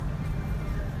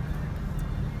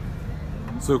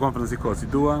Soy Juan Francisco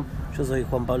Sitúa. Yo soy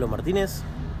Juan Pablo Martínez.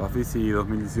 Bafisi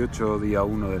 2018, día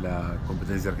 1 de la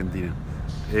competencia argentina.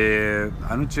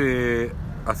 Anoche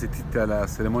asististe a la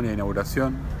ceremonia de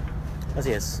inauguración.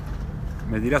 Así es.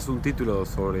 Me dirás un título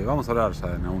sobre... Vamos a hablar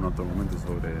ya en algún otro momento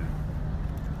sobre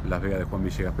Las Vegas de Juan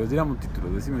Villegas, pero tirame un título,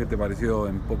 decime qué te pareció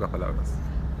en pocas palabras.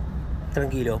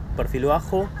 Tranquilo, perfil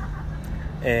bajo.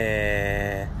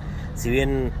 Si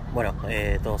bien, bueno,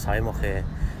 todos sabemos que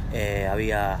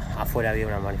afuera había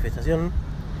una manifestación,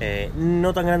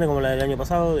 no tan grande como la del año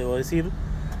pasado, debo decir,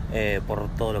 por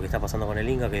todo lo que está pasando con el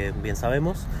Inca, que bien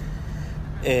sabemos.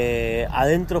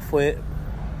 Adentro fue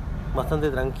bastante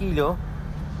tranquilo.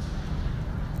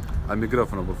 Al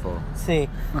micrófono, por favor. Sí,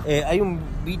 hay un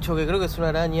bicho que creo que es una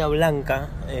araña blanca,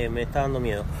 me está dando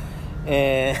miedo.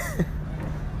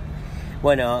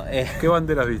 Bueno, ¿qué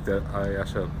banderas viste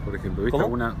ayer, por ejemplo? ¿Viste ¿cómo?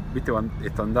 alguna, viste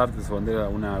estandartes o bandera de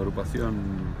alguna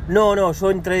agrupación? No,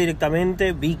 yo entré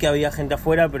directamente, vi que había gente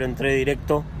afuera, pero entré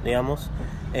directo, digamos.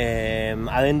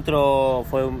 Adentro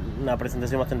fue una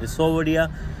presentación bastante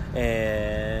sobria.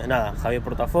 Javier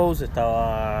Portafous,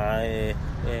 estaba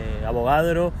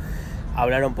Abogadro.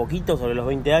 Hablaron poquito sobre los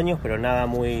 20 años, pero nada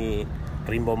muy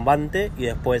rimbombante. Y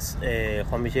después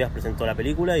Juan Villegas presentó la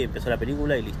película y empezó la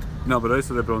película y listo. No, pero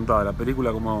eso te preguntaba, la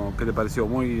película, ¿qué te pareció?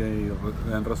 Muy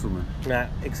en resumen. Una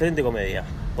excelente comedia,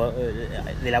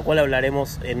 de la cual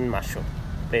hablaremos en mayo,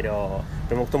 pero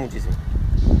me gustó muchísimo.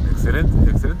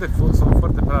 Excelente, son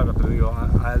fuertes palabras, pero digo,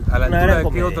 a la altura de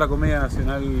qué otra comedia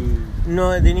nacional. No,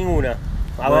 de ninguna.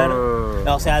 A ver,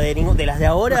 no, o sea, de las de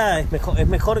ahora es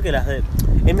mejor que las de.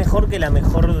 Es mejor que la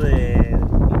mejor de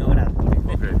Vinograd. Okay.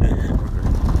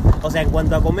 O sea, en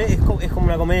cuanto a comedia, es como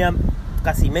una comedia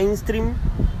casi mainstream.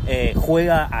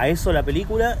 Juega a eso la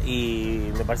película y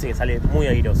me parece que sale muy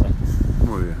airosa.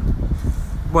 Muy bien.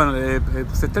 Bueno,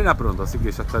 se estrena pronto, así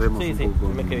que ya estaremos el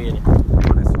mes que viene.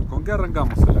 Con eso. ¿Con qué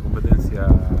arrancamos en la competencia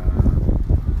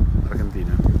argentina?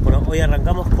 Bueno, hoy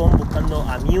arrancamos con Buscando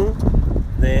a Mew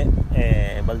de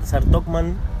Baltasar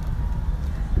Tocman.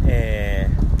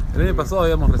 El año pasado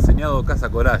habíamos reseñado Casa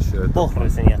Corallo. Vos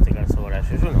reseñaste Casa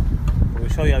Corallo, yo no. Porque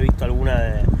yo había visto alguna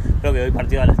de... Creo que hoy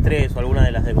partido a las 3 o alguna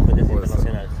de las de competencia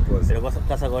internacional. Pero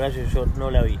Casa Corallo yo no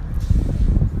la vi.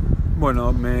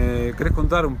 Bueno, ¿me querés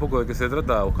contar un poco de qué se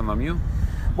trata Buscando a Mew?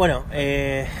 Bueno,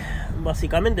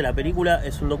 básicamente la película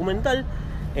es un documental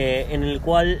en el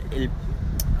cual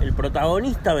el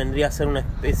protagonista vendría a ser una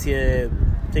especie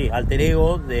de alter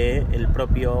ego del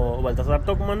propio Baltasar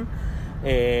Tocman.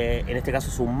 En este caso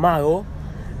es un mago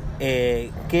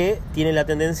que tiene la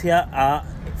tendencia a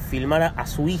filmar a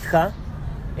su hija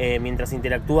mientras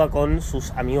interactúa con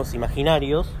sus amigos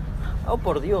imaginarios. ¡Oh,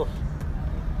 por Dios!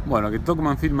 Bueno, que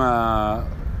Tocman filma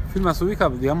a su hija,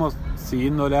 digamos,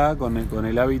 siguiéndola con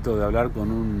el hábito de hablar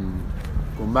con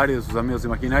varios de sus amigos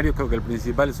imaginarios. Creo que el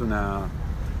principal es una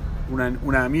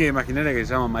amiga imaginaria que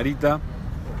se llama Marita,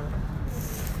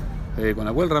 con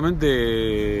la cual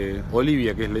realmente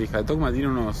Olivia, que es la hija de Tocman, tiene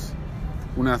unas,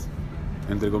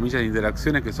 entre comillas,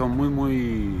 interacciones que son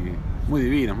muy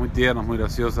divinas, muy tiernas, muy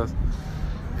graciosas.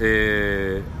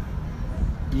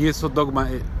 Y eso Tocman,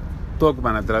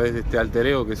 a través de este alter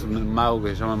ego, que es un mago que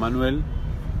se llama Manuel,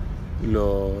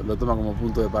 lo toma como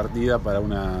punto de partida para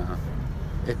una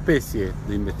especie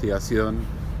de investigación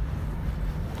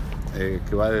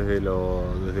que va desde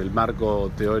el marco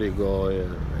teórico,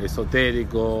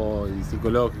 esotérico y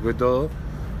psicológico y todo,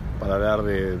 para hablar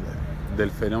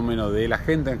del fenómeno de la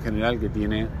gente en general que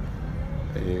tiene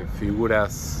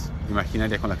figuras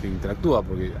imaginarias con las que interactúa,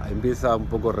 porque empieza un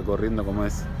poco recorriendo cómo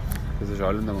es, qué sé yo,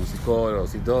 hablando con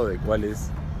psicólogos y todo, de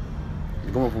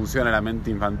cómo funciona la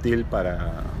mente infantil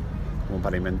como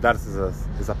para inventarse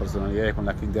esas personalidades con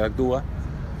las que interactúa.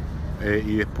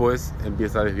 Y después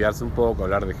empieza a desviarse un poco, a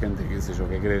hablar de gente, qué sé yo,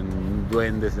 que creen en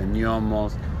duendes, en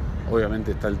gnomos.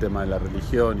 Obviamente está el tema de la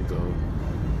religión y todo.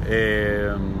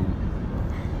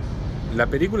 La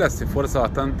película se esfuerza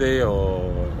bastante, o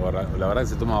la verdad que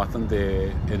se toma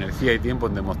bastante energía y tiempo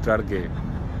en demostrar que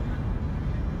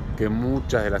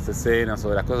muchas de las escenas o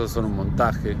de las cosas son un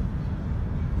montaje,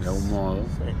 de algún modo.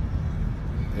 Sí.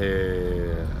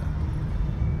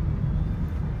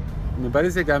 Me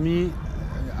parece que a mí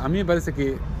me parece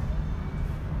que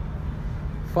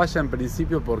falla en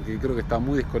principio porque creo que está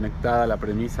muy desconectada la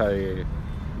premisa de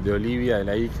Olivia, de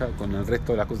la hija, con el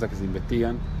resto de las cosas que se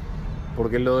investigan.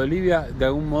 Porque lo de Olivia, de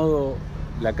algún modo,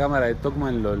 la cámara de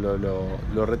Tocman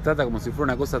lo retrata como si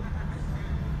fuera una cosa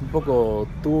un poco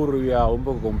turbia o un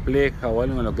poco compleja, o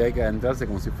algo en lo que hay que adentrarse,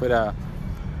 como si fuera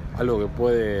algo que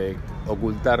puede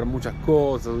ocultar muchas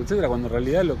cosas, etcétera, cuando en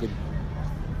realidad lo que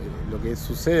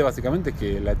sucede básicamente es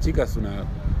que la chica es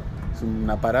es un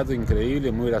aparato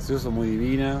increíble, muy gracioso, muy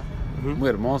divina, muy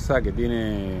hermosa, que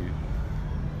tiene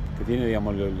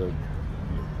digamos,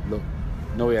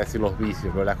 no voy a decir los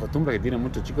vicios, pero las costumbres que tienen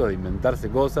muchos chicos de inventarse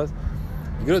cosas.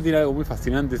 Y creo que tiene algo muy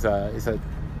fascinante esa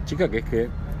chica, que es que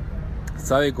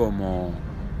sabe cómo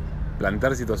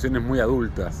plantear situaciones muy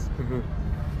adultas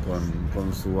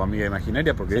con su amiga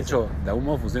imaginaria, porque de hecho de algún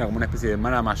modo funciona como una especie de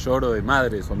hermana mayor o de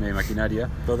madre de su amiga imaginaria.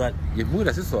 Total. Y es muy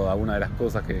gracioso alguna de las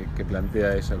cosas que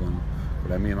plantea ella con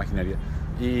la amiga imaginaria.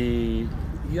 Y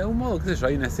de algún modo, qué sé yo,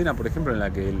 hay una escena, por ejemplo, en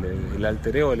la que el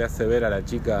alter ego le hace ver a la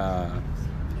chica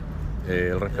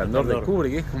el resplandor de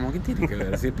Kubrick, y es como, ¿qué tiene que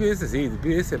ver? Si el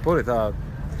pibe ese pobre estaba...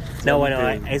 No, bueno,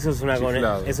 eso es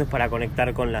para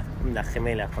conectar con las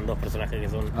gemelas, con dos personajes que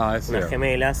son unas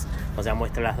gemelas. O sea,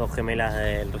 muestra las dos gemelas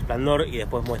del Resplandor y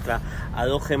después muestra a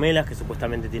dos gemelas que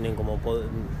supuestamente tienen como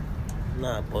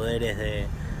poderes de...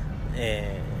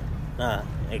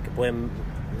 que pueden...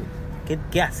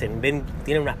 ¿Qué hacen?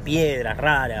 Tienen unas piedras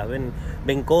raras,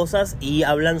 ven cosas y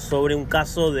hablan sobre un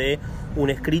caso de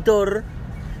un escritor.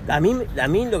 A mí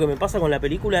lo que me pasa con la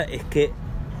película es que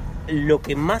lo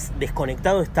que más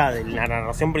desconectado está de la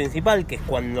narración principal, que es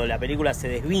cuando la película se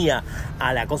desvía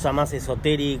a la cosa más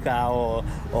esotérica o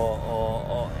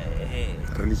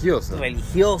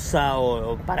religiosa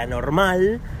o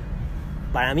paranormal,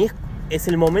 para mí es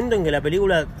el momento en que la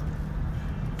película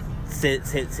se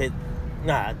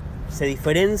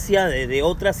diferencia de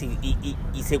otras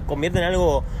y se convierte en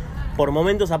algo por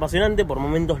momentos apasionante, por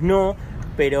momentos no,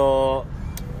 pero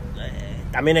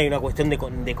también hay una cuestión de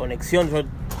conexión.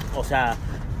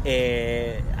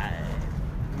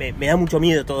 Me da mucho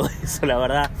miedo todo eso, la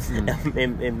verdad.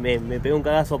 Me pegó un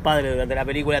cagazo padre durante la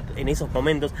película en esos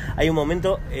momentos. Hay un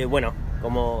momento,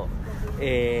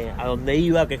 a donde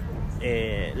iba, que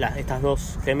estas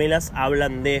dos gemelas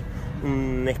hablan de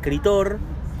un escritor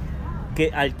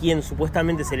al quien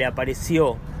supuestamente se le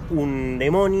apareció un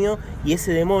demonio, y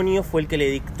ese demonio fue el que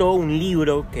le dictó un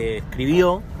libro que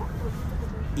escribió,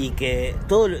 y que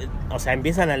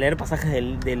empiezan a leer pasajes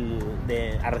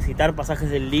a recitar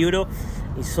pasajes del libro,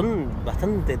 y son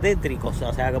bastante tétricos,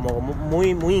 o sea, como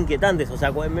muy, muy inquietantes. O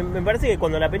sea, me parece que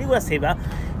cuando la película se va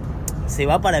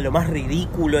para lo más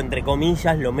ridículo, entre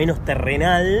comillas, lo menos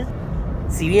terrenal,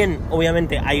 si bien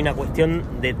obviamente hay una cuestión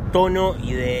de tono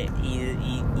y de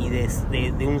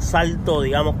un salto,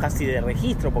 digamos, casi de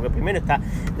registro, porque primero está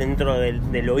dentro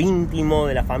de lo íntimo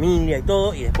de la familia y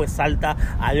todo, y después salta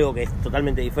a algo que es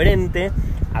totalmente diferente,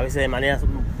 a veces de maneras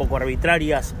un poco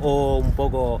arbitrarias o un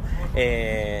poco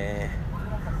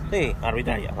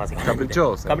arbitrarias, básicamente.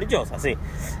 Caprichosas, sí.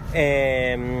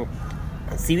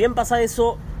 Si bien pasa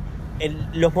eso,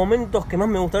 los momentos que más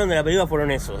me gustaron de la película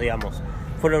fueron esos, digamos.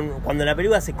 Fueron cuando la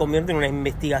película se convierte en una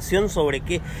investigación sobre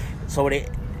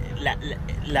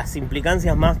las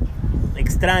implicancias más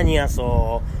extrañas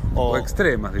o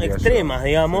extremas,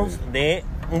 digamos, sí, de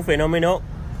un fenómeno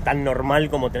tan normal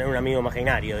como tener un amigo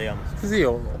imaginario, digamos. Sí,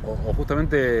 o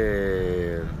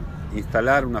justamente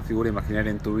instalar una figura imaginaria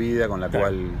en tu vida con la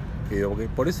cual quedó. Porque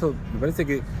por eso me parece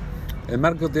que el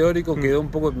marco teórico quedó un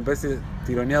poco, me parece,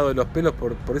 tironeado de los pelos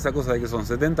por esa cosa de que son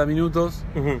 70 minutos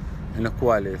en los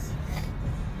cuales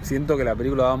siento que la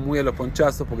película va muy a los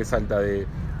ponchazos, porque salta de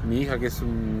mi hija,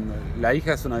 la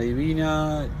hija es una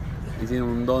divina y tiene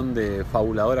un don de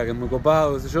fabuladora que es muy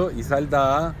copado, qué sé yo, y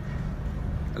salta a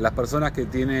las personas que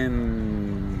que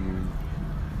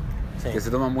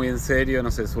se toman muy en serio, no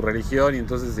sé, su religión, y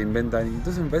entonces se inventan, y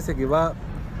entonces me parece que va...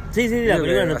 Sí, la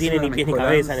película no tiene ni pies ni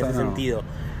cabeza en ese sentido.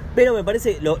 Pero me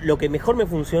parece, lo que mejor me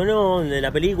funcionó de la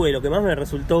película y lo que más me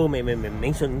resultó, me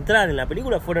hizo entrar en la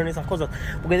película, fueron esas cosas.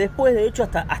 Porque después, de hecho,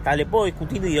 hasta le puedo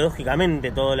discutir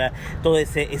ideológicamente todo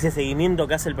ese seguimiento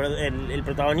que hace el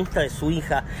protagonista de su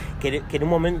hija, que en un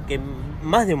momento, que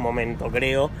más de un momento,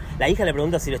 creo, la hija le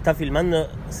pregunta si lo está filmando,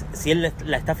 si él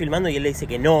la está filmando, y él le dice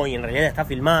que no, y en realidad la está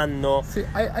filmando. Sí,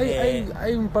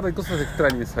 hay un par de cosas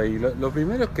extrañas ahí. Lo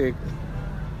primero es que,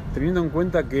 teniendo en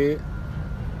cuenta que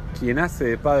quien hace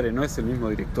de padre no es el mismo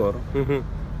director,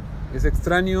 es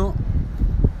extraño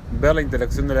ver la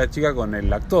interacción de la chica con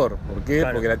el actor. ¿Por qué?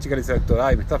 Claro. Porque la chica le dice al actor,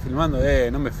 ay, me está filmando,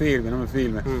 no me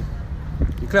filme.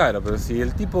 Y claro, pero si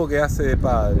el tipo que hace de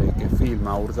padre, que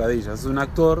filma hurtadillas, es un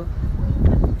actor,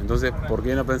 entonces ¿por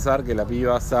qué no pensar que la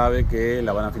piba sabe que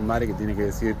la van a filmar y que tiene que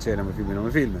decir, che, no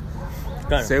me filme?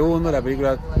 Claro. Segundo, la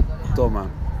película toma,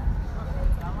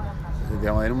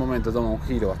 digamos, en un momento toma un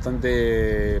giro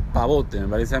bastante pavote, me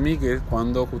parece a mí, que es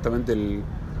cuando justamente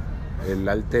el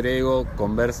alter ego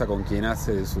conversa con quien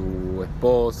hace de su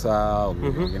esposa o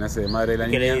con quien hace de madre de la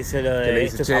niña. Que le dice lo de que le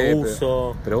dice, esto es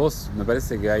abuso. Pero vos, me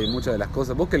parece que hay muchas de las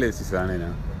cosas. ¿Vos qué le decís a la nena?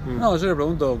 No, yo le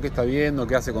pregunto qué está viendo,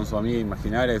 qué hace con su amiga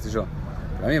imaginaria, qué sé yo.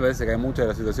 Pero a mí me parece que hay muchas de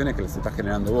las situaciones que las estás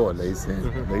generando vos, le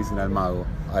dicen al mago,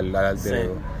 al alter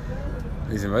ego.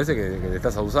 Dice, me parece que te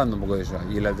estás abusando un poco de ella.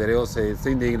 Y el alter ego se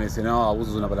indigna y dice, no,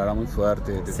 abuso es una palabra muy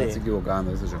fuerte, te estás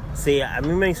equivocando, qué sé yo. Sí, a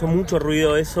mí me hizo mucho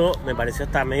ruido eso, me pareció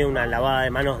hasta medio una lavada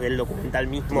de manos del documental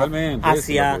mismo. Totalmente,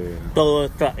 hacia todo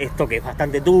esto que es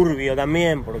bastante turbio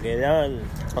también, porque,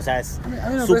 o sea,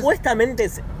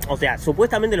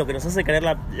 supuestamente lo que nos hace creer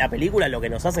la película, lo que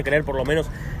nos hace creer por lo menos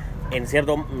en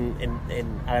cierto,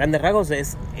 a grandes rasgos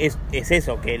es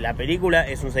eso, que la película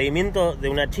es un seguimiento de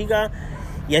una chica.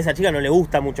 Y a esa chica no le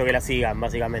gusta mucho que la sigan,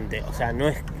 básicamente. O sea, no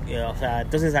es. O sea,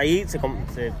 entonces ahí es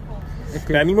que,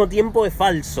 pero al mismo tiempo es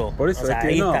falso. Por eso, o sea, es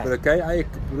que no, pero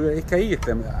es que ahí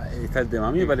está el tema.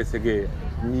 A mí me parece que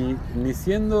ni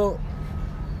siendo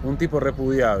un tipo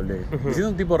repudiable, ni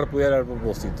siendo un tipo repudiable a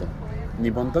propósito, ni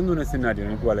montando un escenario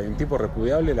en el cual hay un tipo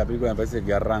repudiable, la película me parece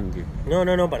que arranque.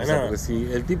 No, para nada. Porque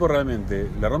si el tipo realmente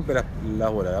le rompe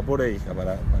las bolas a la pobre hija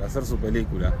para hacer su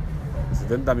película,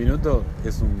 70 minutos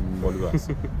es un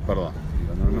boludazo. Perdón.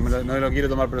 No me lo quiero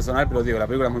tomar personal, pero digo, la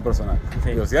película es muy personal.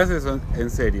 Sí. Digo, si haces eso en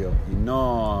serio y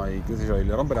qué sé yo, y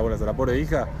le rompe las bolas a la pobre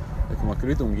hija, es como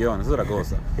escribirte un guión, es otra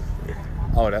cosa.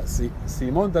 Ahora, si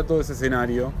monta todo ese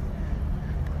escenario,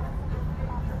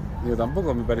 digo,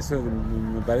 tampoco me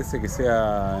parece que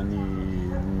sea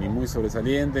ni muy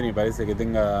sobresaliente, ni parece que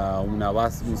tenga una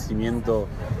base, un cimiento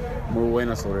muy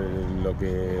bueno sobre lo que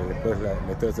después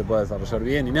la historia se pueda desarrollar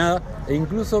bien ni nada, e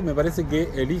incluso me parece que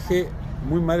elige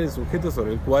muy mal el sujeto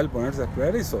sobre el cual ponerse a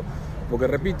explorar eso, porque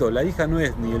repito, la hija no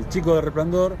es ni el chico de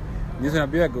Resplandor, ni es una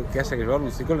piba que haya que llevarle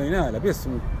un psicólogo ni nada, la piba es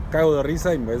un cago de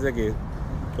risa y me parece que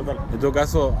en todo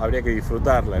caso habría que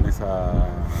disfrutarla en esa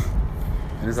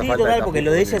falta total, porque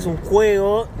lo de ella es un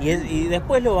juego y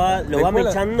después lo va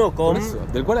mechando con eso,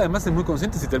 del cual además es muy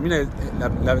consciente. Si termina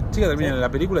la chica termina en la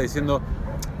película diciendo,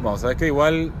 vamos, ¿sabes qué?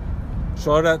 Igual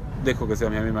yo ahora dejo que sea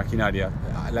mi amiga imaginaria.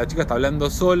 La chica está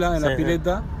hablando sola en la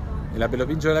pileta, en la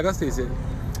pelopincho de la casa, y dice,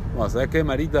 bueno, ¿sabes qué,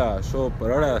 Marita? Yo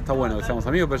por ahora está bueno que seamos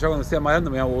amigos, pero ya cuando sea más grande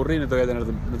me voy a aburrir y no te voy a tener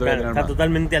está más.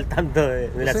 Totalmente al tanto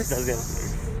de la situación.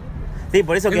 Sí,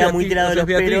 por eso queda muy tirado de los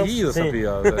pelos. Guido, sí.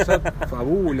 Ya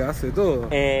fabula, hace todo.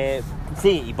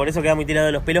 Sí, y por eso queda muy tirado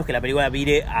de los pelos que la película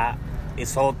vire a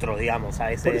es otro, digamos,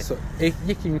 a ese. Por eso, y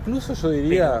es que incluso yo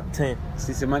diría,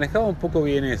 si se manejaba un poco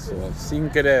bien eso, sin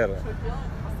querer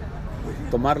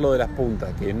tomarlo de las puntas,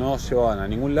 que no llevaban a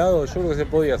ningún lado, yo creo que se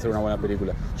podía hacer una buena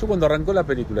película. Yo cuando arrancó la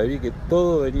película y vi que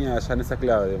todo venía ya en esa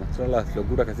clave de mostrar las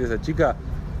locuras que hacía esa chica,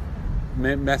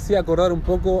 me hacía acordar un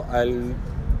poco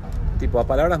a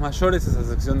palabras mayores, esa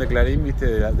sección de Clarín, viste,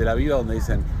 de la Viva, donde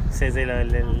dicen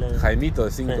Jaimito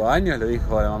de 5 años le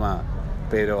dijo a la mamá,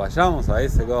 pero vayamos a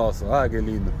ese coso, qué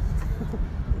lindo.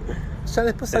 Ya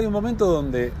después hay un momento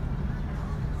donde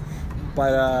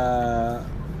para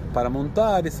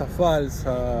montar esa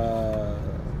falsa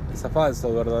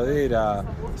o verdadera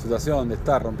situación de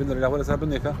estar rompiéndole las bolas a la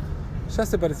pendeja, ya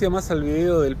se parecía más al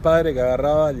video del padre que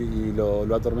agarraba y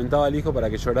lo atormentaba al hijo para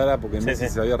que llorara porque Messi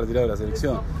se había retirado de la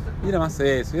selección. Y era más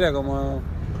eso, era como...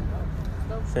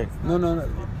 No,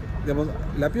 digamos,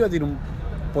 la piba tiene un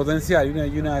potencial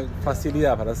y una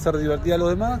facilidad para hacer divertida a los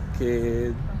demás que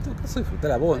en todo caso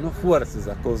disfrutar a vos, no fuerces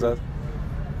esas cosas.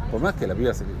 Por más que la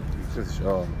piba se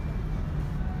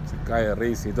cae de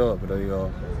risa y todo, pero digo...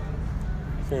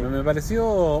 Me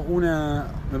pareció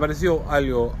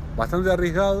algo bastante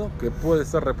arriesgado, que puede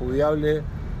ser repudiable,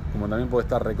 como también puede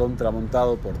estar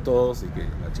recontramontado por todos y que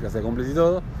la chica sea cómplice y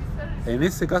todo. En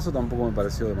ese caso tampoco me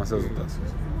pareció demasiado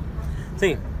sustancioso.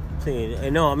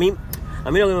 No, a mí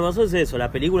lo que me pasó es eso,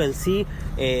 la película en sí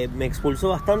me expulsó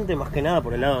bastante, más que nada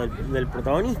por el lado del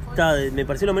protagonista, me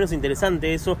pareció lo menos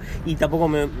interesante eso, y tampoco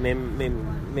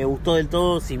me gustó del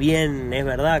todo, si bien es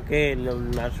verdad que la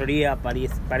mayoría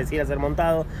pareciera ser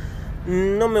montado.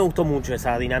 No me gustó mucho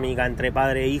esa dinámica entre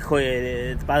padre e hijo,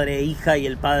 padre e hija y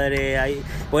el padre ahí,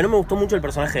 porque no me gustó mucho el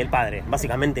personaje del padre,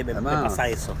 básicamente me pasa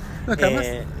eso. No, es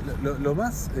que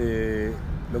además,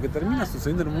 lo que termina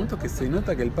sucediendo en un momento es que se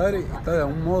nota que el padre está de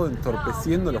algún modo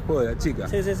entorpeciendo los juegos de la chica.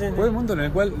 Sí. Fue el momento en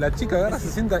el cual la chica agarra, se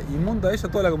sienta y monta a ella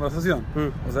toda la conversación.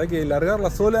 O sea, hay que largarla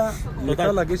sola y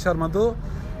dejarla que ella arma todo.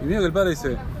 Y mira que el padre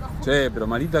dice, che, pero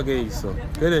Marita, ¿qué hizo?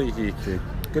 ¿Qué le dijiste?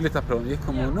 ¿Qué le estás preguntando? Y es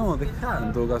como, no, dejá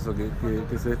en todo caso que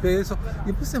se despegue de eso. Y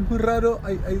después es muy raro,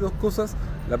 hay dos cosas.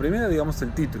 La primera, digamos,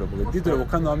 el título, porque el título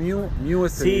Buscando a Mew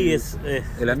es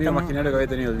el amigo imaginario que había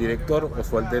tenido el director o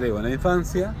su alter ego en la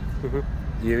infancia.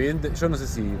 Y evidente, yo no sé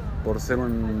si por ser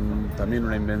también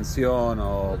una invención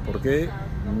o por qué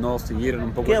no siguieron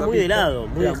un poco Queda esa muy de pista. lado,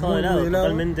 muy Queda dejado de lado,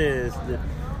 totalmente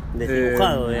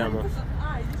desdibujado, digamos.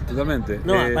 Totalmente.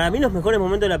 No, para mí los mejores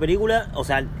momentos de la película, o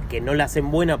sea, que no la hacen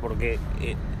buena porque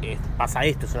pasa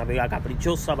esto, es una película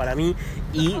caprichosa para mí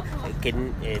y que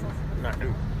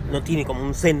no tiene como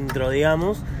un centro,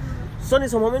 digamos. Son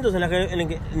esos momentos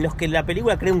en los que la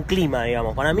película crea un clima,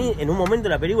 digamos. Para mí, en un momento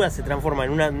la película se transforma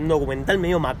en un documental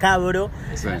medio macabro.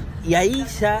 Sí. Y ahí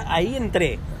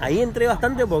entré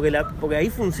bastante porque ahí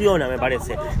funciona, me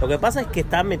parece. Lo que pasa es que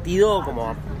está metido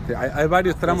como Hay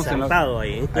varios tramos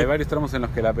ahí. Hay varios tramos en los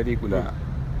que la película,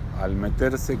 al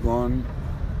meterse con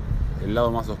el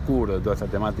lado más oscuro de toda esa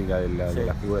temática de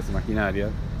las figuras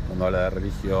imaginarias, cuando habla de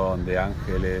religión, de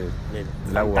ángeles,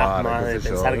 de la guarda, de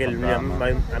pensar que el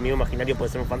amigo imaginario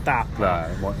puede ser un fantasma.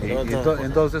 Claro,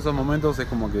 en todos esos momentos es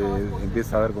como que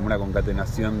empieza a haber como una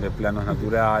concatenación de planos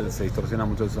natural, se distorsiona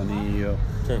mucho el sonido.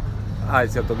 Sí. Hay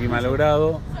cierto clima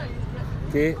logrado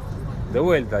que, de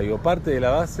vuelta, digo, parte de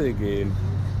la base de que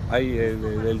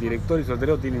el director y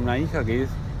soltero tiene una hija que es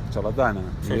charlatana,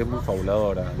 Sí. y es muy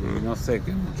fabuladora, y no sé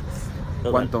qué mucho.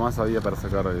 Total. ¿Cuánto más había para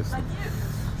sacar de eso?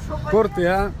 Corte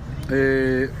a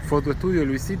fotoestudio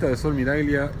Luisita de Sol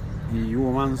Miraglia y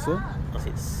Hugo Manso. Así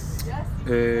es.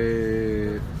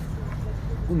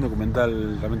 Un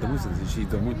documental realmente muy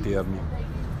sencillito, muy tierno,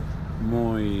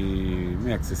 muy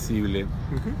accesible,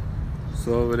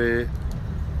 sobre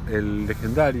el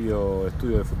legendario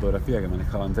estudio de fotografía que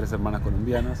manejaban 3 hermanas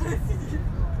colombianas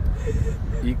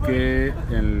y que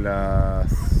en las...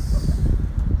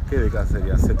 ¿qué década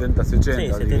sería? 70s y 80s. Sí,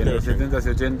 70 y en los y 80s. 70s y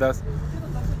 80s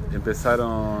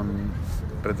empezaron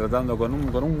retratando con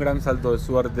un gran salto de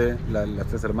suerte. Las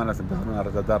 3 hermanas empezaron a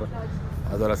retratar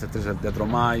a todas las estrellas del Teatro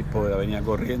Maipo, de Avenida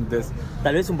Corrientes.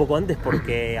 Tal vez un poco antes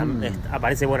porque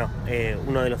aparece,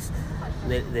 uno de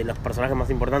los personajes más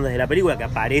importantes de la película que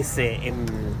aparece en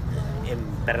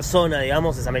persona,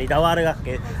 digamos, es Amelita Vargas,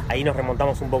 que ahí nos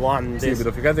remontamos un poco antes. Sí,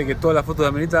 pero fíjate que toda la foto de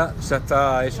Amelita ya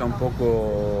está ella un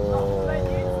poco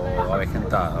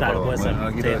avejentada. Claro, puede ser. No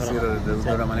lo quiero decir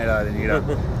de una manera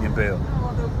denigrante, ni en pedo.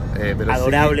 Pero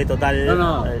adorable, sí, total.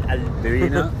 No,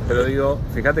 divina, pero digo,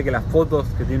 fíjate que las fotos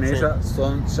que tiene Sí. ella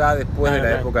son ya después de la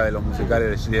Claro. época de los musicales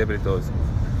de Gillespie y todo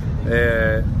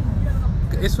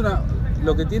eso.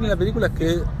 Lo que tiene la película es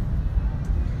que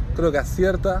creo que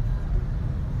acierta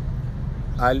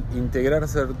al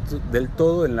integrarse del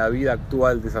todo en la vida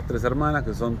actual de esas 3 hermanas,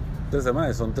 que son 3 hermanas,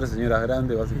 que son 3 señoras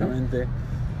grandes básicamente,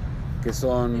 que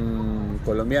son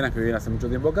colombianas, que viven hace mucho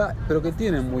tiempo acá, pero que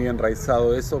tienen muy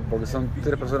enraizado eso, porque son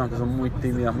 3 personas que son muy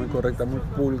tímidas, muy correctas, muy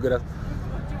pulcras,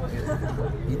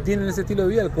 y tienen ese estilo de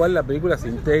vida al cual la película se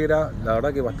integra, la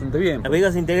verdad que bastante bien. La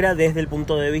película se integra desde el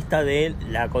punto de vista de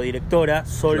la codirectora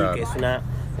Sol, Claro. que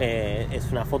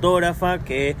es una fotógrafa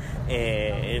que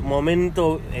en un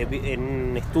momento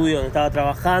en un estudio donde estaba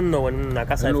trabajando o en una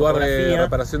casa Un de lugar fotografía, de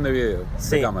reparación de video,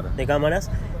 sí, de cámara. cámaras,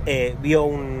 vio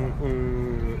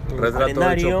un Retrato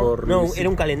calendario, hecho por Luisita. era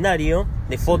un calendario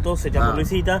de fotos hechas por Ah.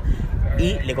 Luisita,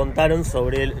 y le contaron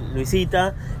sobre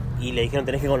Luisita y le dijeron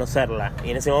tenés que conocerla,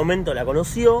 y en ese momento la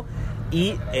conoció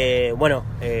y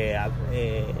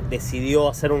decidió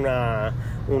hacer una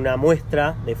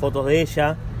muestra de fotos de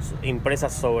ella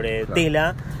impresas sobre Claro.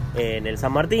 tela en el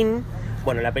San Martín.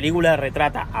 Bueno, la película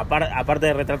retrata, aparte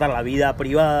de retratar la vida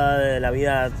privada, la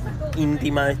vida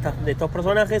íntima de estos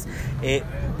personajes,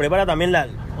 prepara también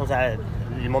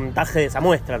el montaje de esa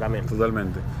muestra también.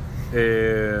 Totalmente.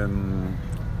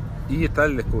 Y está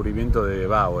el descubrimiento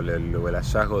o el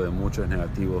hallazgo de muchos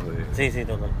negativos Sí,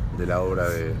 total. de la obra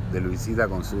de Luisita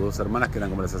con sus 2 hermanas que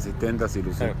eran como las asistentas y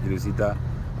Luisita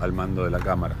al mando de la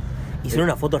cámara. Hicieron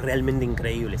unas fotos realmente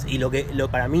increíbles. Y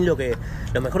para mí lo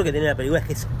mejor que tiene la película es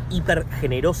que es hiper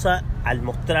generosa al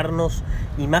mostrarnos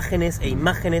imágenes e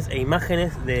imágenes e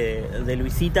imágenes de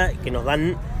Luisita que nos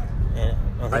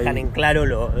dejan en claro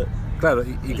Claro, el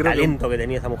y creo talento que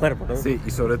tenía esa mujer. ¿No? Sí,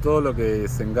 y sobre todo lo que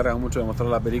se encarga mucho de mostrar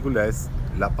la película es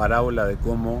la parábola de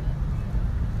cómo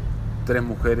 3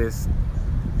 mujeres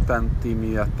tan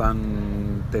tímidas,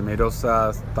 tan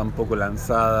temerosas, tan poco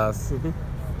lanzadas,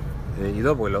 y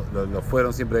todo porque lo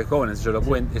fueron siempre de jóvenes,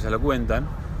 ellas lo cuentan,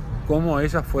 cómo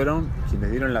ellas fueron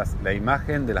quienes dieron la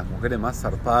imagen de las mujeres más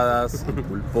zarpadas,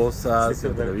 impulposas, Sí,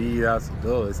 atrevidas y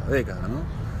todo de esa década,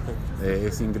 ¿no?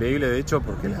 Es increíble, de hecho,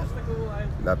 porque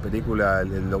la película,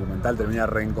 el documental termina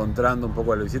reencontrando un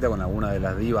poco a Luisita con alguna de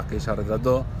las divas que ella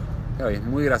retrató, Claro, y es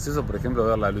muy gracioso, por ejemplo,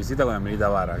 verla a Luisita con Amelita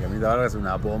Vargas, que Amelita Vargas es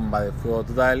una bomba de fuego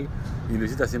total, y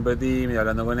Luisita siempre tímida,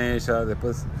 hablando con ella.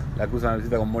 Después la acusan a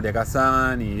Luisita con Moria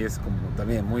Kazan, y es como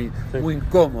también muy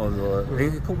incómodo.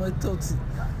 Es como esto,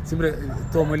 siempre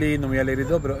todo muy lindo, muy alegre y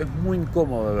todo, pero es muy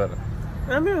incómodo de ver.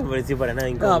 A mí no me pareció para nada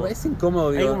incómodo. No, es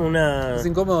incómodo, digo. Hay como una... Es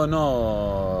incómodo,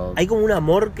 no... Hay como un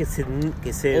amor que se...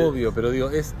 Obvio, pero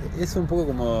digo, es un poco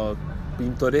como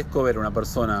pintoresco ver una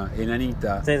persona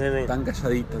enanita, sí. tan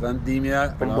calladita, tan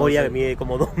tímida. Con Moria que mide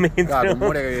como 2 metros. Claro, con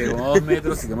Moria que mide como 2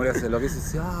 metros y que Moria se lo que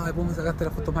dice, ay, vos me sacaste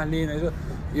la foto más linda.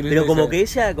 Pero como que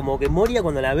ella, como que Moria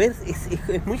cuando la ves,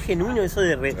 es muy genuino eso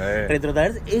de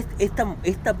retrotraerse.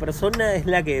 Esta persona es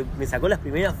la que me sacó las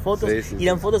primeras fotos, y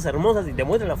eran fotos hermosas, y te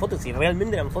muestran las fotos y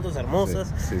realmente eran fotos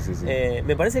hermosas. Sí.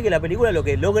 Me parece que la película lo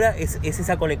que logra es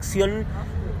esa conexión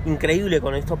increíble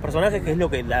con estos personajes, que es lo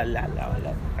que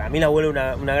a mí la vuelve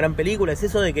una gran película. Es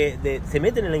eso de que se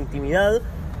meten en la intimidad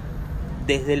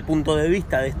desde el punto de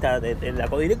vista de la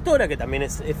codirectora, que también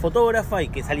es fotógrafa y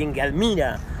que es alguien que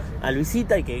admira a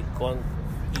Luisita y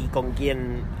con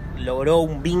quien logró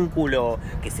un vínculo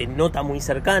que se nota muy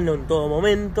cercano en todo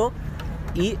momento,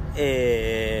 y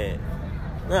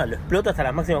lo explota hasta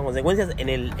las máximas consecuencias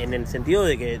en el sentido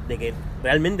de que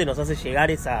realmente nos hace llegar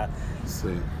esa... Sí.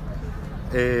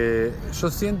 Yo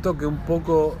siento que un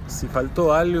poco, si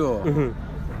faltó algo,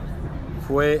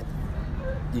 fue,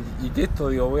 y que esto,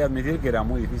 digo, voy a admitir que era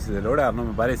muy difícil de lograr, no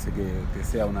me parece que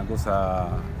sea una cosa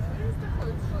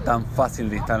tan fácil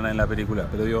de instalar en la película,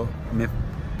 pero digo,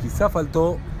 quizá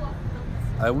faltó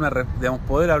alguna, digamos,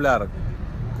 poder hablar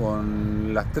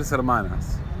con las 3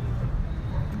 hermanas,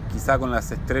 quizá con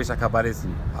las estrellas que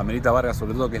aparecen, Amelita Vargas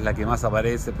sobre todo, que es la que más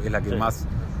aparece, porque es la que más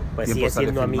pues tiempo sigue sale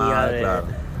siendo filmada, amiga claro.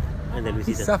 de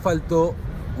Luisita. Quizá faltó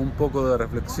un poco de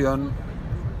reflexión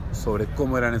sobre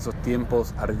cómo eran esos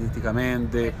tiempos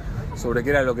artísticamente, sobre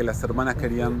qué era lo que las hermanas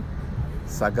querían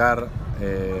sacar,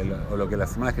 o lo que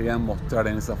las hermanas querían mostrar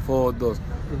en esas fotos.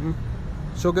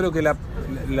 Yo creo que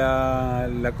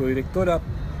la codirectora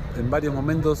en varios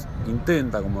momentos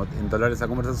intenta como entablar esa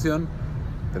conversación,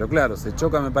 pero claro, se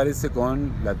choca, me parece,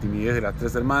 con la timidez de las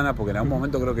 3 hermanas, porque en algún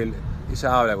momento creo que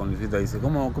ella habla con Luisita y dice,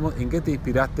 ¿en qué te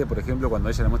inspiraste, por ejemplo, cuando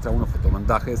ella le muestra algunos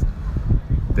fotomontajes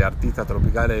de artistas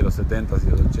tropicales de los 70s y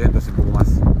los 80s y un poco más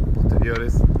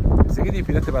posteriores? Dice, ¿qué te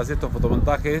inspiraste para hacer estos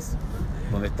fotomontajes?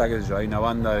 Donde está, qué sé yo, hay una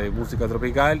banda de música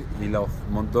tropical y los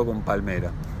montó con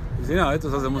palmera. Dice, no,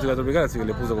 estos hacen música tropical, así que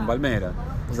le puso con palmera.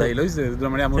 O sea, y lo dice de una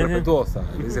manera muy respetuosa.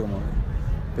 Le dice como,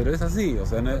 pero es así, o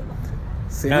sea,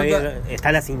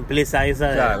 está la simpleza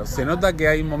esa. Claro, se nota que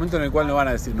hay un momento en el cual no van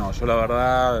a decir, no, yo la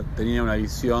verdad tenía una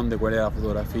visión de cuál era la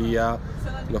fotografía,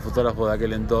 los fotógrafos de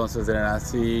aquel entonces eran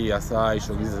así, asá, y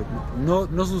yo quise...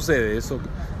 No sucede eso,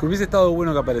 que hubiese estado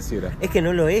bueno que apareciera. Es que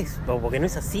no lo es, porque no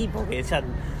es así, porque ella...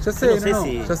 Ya sé,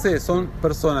 ya sé, son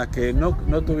personas que no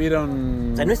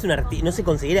tuvieron... O sea, no es no se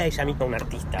considera ella misma una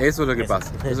artista. Eso es lo que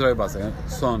pasa, ¿eh?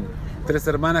 Son 3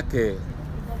 hermanas que...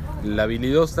 La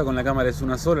habilidosa con la cámara es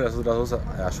una sola, las otras 2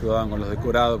 ayudaban con los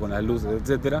decorados, con las luces,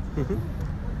 etcétera.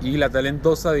 Y la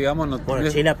talentosa, digamos, no... Bueno,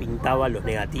 Chela pintaba los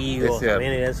negativos,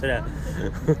 también eso era...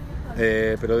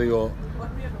 pero digo,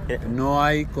 no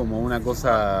hay como una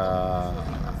cosa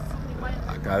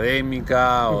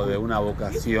académica o de una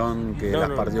vocación que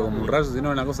las partió como un rayo, sino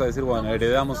una cosa de decir, bueno,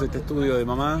 heredamos este estudio de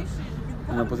mamá,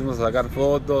 nos pusimos a sacar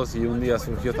fotos y un día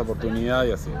surgió esta oportunidad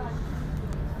y así.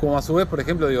 Como a su vez, por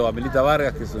ejemplo, digo, Amelita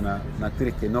Vargas, que es una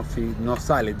actriz que no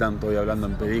sale tanto hoy hablando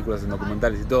en películas, en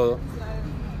documentales y todo,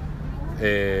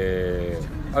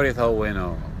 habría estado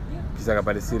bueno quizá que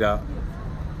apareciera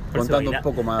contando un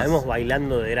poco más. Estamos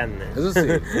bailando de grande. Eso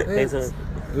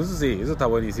sí, eso está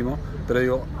buenísimo. Pero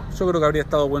digo, yo creo que habría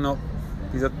estado bueno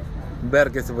quizá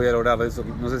ver qué se podía lograr de eso,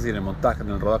 no sé si en el montaje, en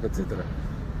el rodaje, etcétera.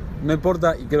 No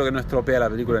importa, y creo que no estropea la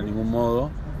película de ningún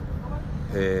modo.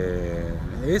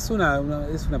 Es una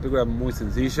película muy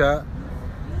sencilla.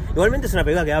 Igualmente es una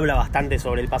película que habla bastante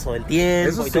sobre el paso del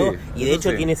tiempo y todo. Y de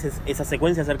hecho tiene esa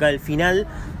secuencia cerca del final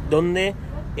donde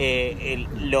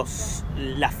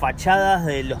las fachadas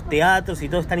de los teatros y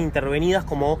todo están intervenidas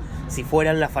como si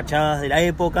fueran las fachadas de la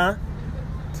época.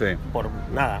 Sí. Por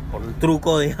un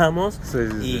truco, digamos.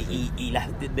 Y las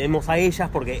vemos a ellas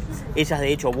porque ellas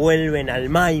de hecho vuelven al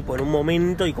Maipo en un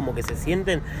momento y como que se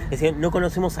sienten, es decir, no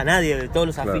conocemos a nadie de todos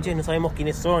los afiches, no sabemos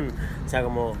quiénes son. O sea,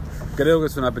 como... Creo que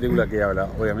es una película que habla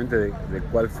obviamente de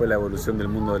cuál fue la evolución del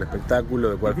mundo del espectáculo,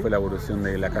 de cuál fue la evolución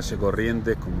de la calle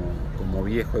Corrientes como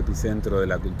viejo epicentro de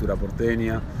la cultura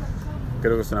porteña.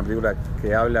 Creo que es una película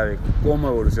que habla de cómo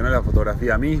evolucionó la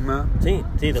fotografía misma. Sí,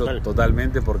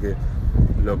 totalmente, porque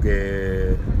lo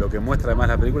que muestra además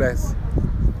la película es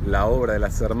la obra de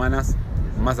las hermanas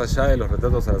más allá de los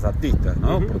retratos a los artistas,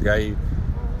 ¿no? Uh-huh. Porque hay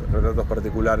retratos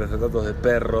particulares, retratos de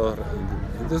perros.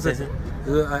 Entonces Sí.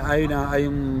 hay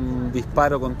un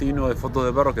disparo continuo de fotos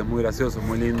de perros que es muy gracioso,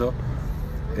 muy lindo.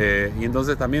 Y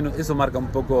entonces también eso marca un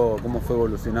poco cómo fue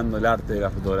evolucionando el arte de la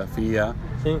fotografía,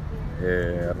 Sí.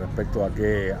 respecto a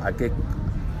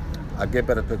qué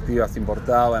perspectivas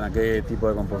importaban, a qué tipo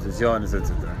de composiciones,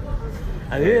 etc.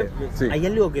 A mí sí. hay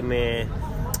algo que me...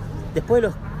 Después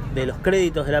de los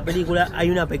créditos de la película hay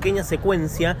una pequeña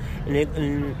secuencia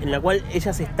en la cual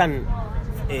ellas están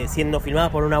siendo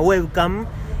filmadas por una webcam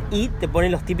y te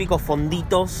ponen los típicos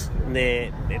fonditos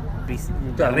de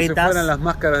Claro, como si retas. fueran las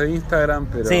máscaras de Instagram,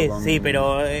 pero Sí,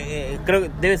 pero creo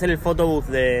que debe ser el photobooth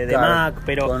de claro, Mac,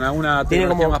 pero con alguna tiene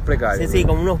tecnología como, más precaria. Sí,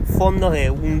 como unos fondos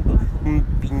de un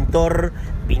pintor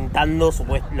pintando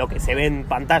lo que se ve en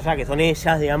pantalla, que son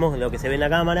ellas, digamos, lo que se ve en la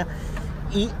cámara.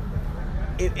 Y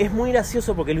es muy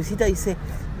gracioso porque Luisita dice,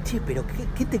 che, pero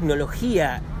qué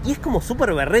tecnología. Y es como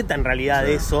súper berreta en realidad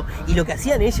Sí. eso. Y lo que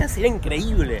hacían ellas era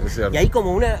increíble. Es cierto. Y ahí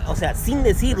como o sea, sin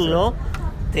decirlo,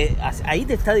 ahí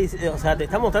te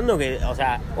está mostrando que, o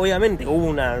sea, obviamente hubo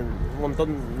un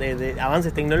montón de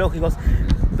avances tecnológicos,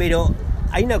 pero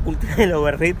hay una cultura de lo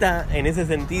berreta en ese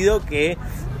sentido que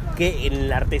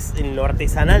en lo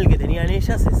artesanal que tenían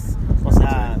ellas es, o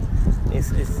sea,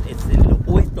 es el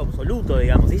opuesto absoluto,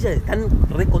 digamos. Ellas están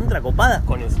re contracopadas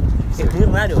con eso. Sí. Es muy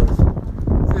raro eso.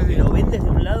 Sí. Lo ven desde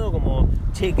un lado como,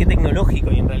 che, qué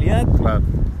tecnológico, y en realidad... Claro.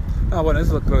 Bueno,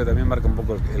 eso creo que también marca un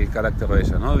poco el carácter de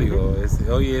ella, ¿no? Digo,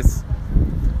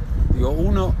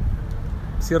 uno,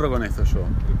 cierro con esto yo,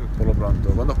 por lo pronto,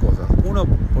 con dos cosas. Uno,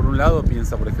 por un lado,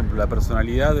 piensa, por ejemplo, la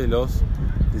personalidad de los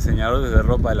diseñadores de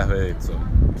ropa de las vedettes hoy.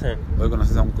 Sí. Hoy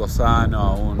conoces a un Cosano,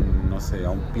 a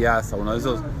un Piazza, uno de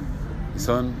esos, y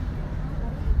son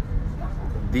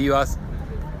divas,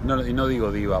 y no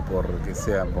digo diva porque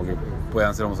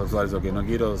puedan ser homosexuales o que no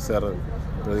quiero ser,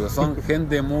 pero digo, son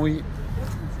gente muy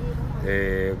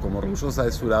como orgullosa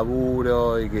de su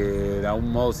laburo y que de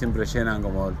algún modo siempre llenan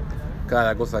como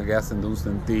cada cosa que hacen de un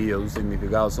sentido, de un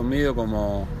significado. Son medio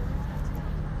como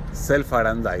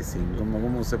self-aggrandizing,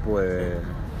 ¿cómo se puede?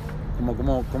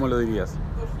 ¿Cómo lo dirías?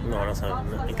 No sé,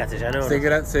 en castellano. No.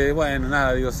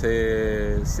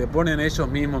 Se ponen ellos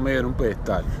mismos medio en un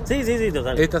pedestal. Sí,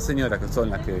 total. Estas señoras que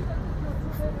son las que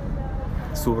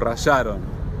subrayaron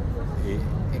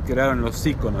y crearon los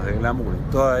íconos de glamour en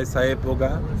toda esa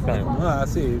época. Claro. Como,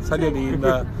 sí, salió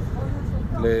linda.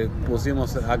 Le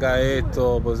pusimos acá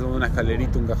esto, pusimos una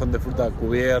escalerita, un cajón de fruta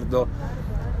cubierto.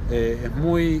 Es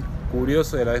muy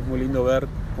curioso y a la vez muy lindo ver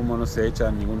cómo no se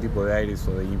echan ningún tipo de aires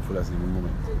o de ínfulas en ningún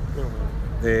momento.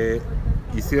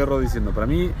 Y cierro diciendo, para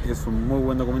mí es un muy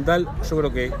buen documental. Yo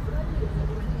creo que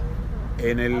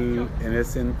en el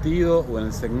sentido o en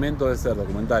el segmento de ser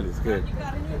documentales que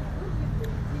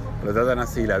retratan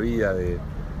así la vida de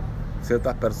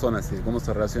ciertas personas y cómo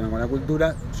se relacionan con la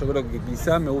cultura, yo creo que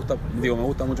quizá me gusta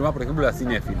mucho más, por ejemplo, las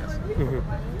cinéfilas.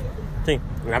 Sí,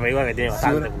 una película que tiene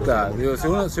bastante.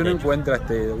 Si uno encuentra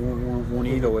un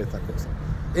hilo o estas cosas.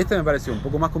 Este me pareció un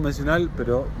poco más convencional,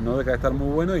 pero no deja de estar muy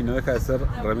bueno y no deja de ser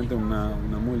realmente una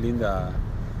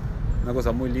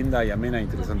cosa muy linda y amena e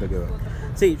interesante que ver.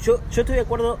 Sí, yo estoy de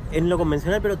acuerdo en lo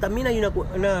convencional, pero también hay una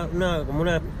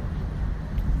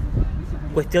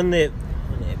cuestión de...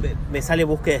 Me sale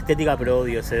búsqueda estética, pero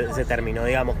odio ese término,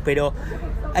 digamos. Pero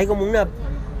hay como una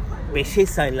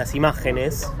belleza en las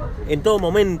imágenes. En todo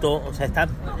momento, o sea,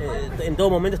 en todo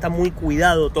momento está muy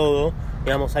cuidado todo.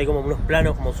 Digamos, hay como unos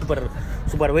planos como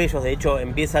súper bellos. De hecho,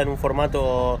 empieza en un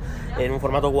formato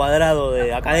cuadrado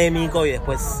académico y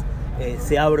después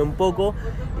se abre un poco.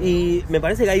 Y me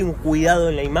parece que hay un cuidado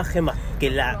en la imagen más que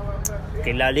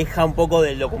la aleja un poco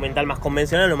del documental más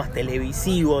convencional o más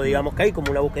televisivo, digamos, que hay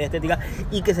como una búsqueda estética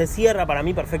y que se cierra para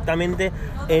mí perfectamente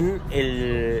en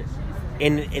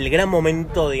el gran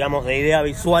momento, digamos, de idea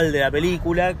visual de la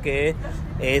película, que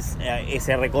es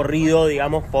ese recorrido,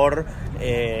 digamos, por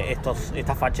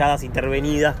estas fachadas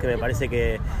intervenidas que me parece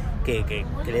que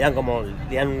le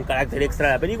dan un carácter extra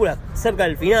a la película cerca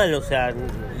del final, o sea,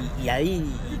 y ahí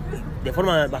de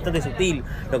forma bastante sutil.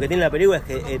 Lo que tiene la película es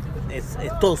que es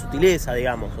todo sutileza,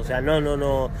 digamos, o sea,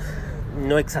 no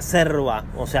exacerba,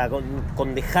 o sea,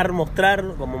 con dejar mostrar,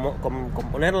 con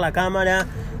poner la cámara,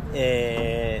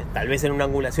 tal vez en una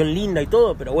angulación linda y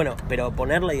todo, pero bueno,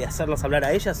 ponerla y hacerlas hablar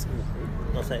a ellas,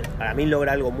 no sé, para mí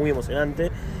logra algo muy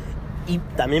emocionante. Y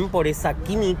también por esa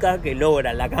química que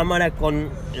logra la cámara con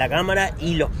la cámara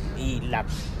y la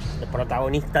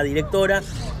protagonista directora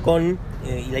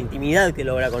y la intimidad que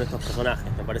logra con estos personajes.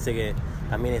 Me parece que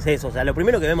también es eso. O sea, lo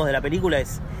primero que vemos de la película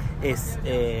es es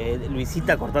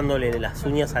Luisita cortándole las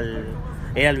uñas al...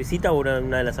 ¿Era Luisita o era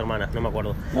una de las hermanas? No me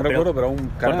acuerdo. No recuerdo, pero a un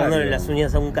canario. Cortándole las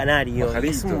uñas a un canario.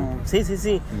 Pajarito.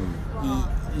 Sí.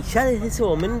 Y ya desde ese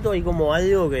momento hay como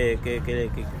algo que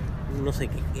no sé,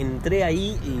 que entré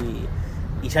ahí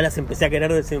y ya las empecé a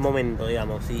querer desde ese momento,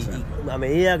 digamos. Y a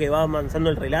medida que va avanzando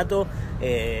el relato,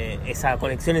 esa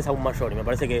conexión es aún mayor. Y me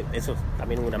parece que eso es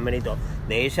también un gran mérito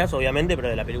de ellas, obviamente, pero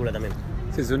de la película también.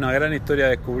 Sí, es una gran historia a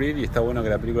descubrir y está bueno que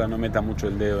la película no meta mucho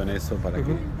el dedo en eso para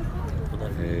que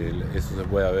eso se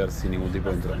pueda ver sin ningún tipo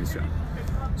de intromisión.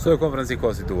 Soy Juan Francisco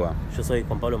Acitúa. Yo soy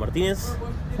Juan Pablo Martínez.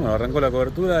 Bueno, arrancó la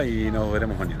cobertura y nos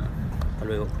veremos mañana. Hasta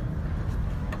luego.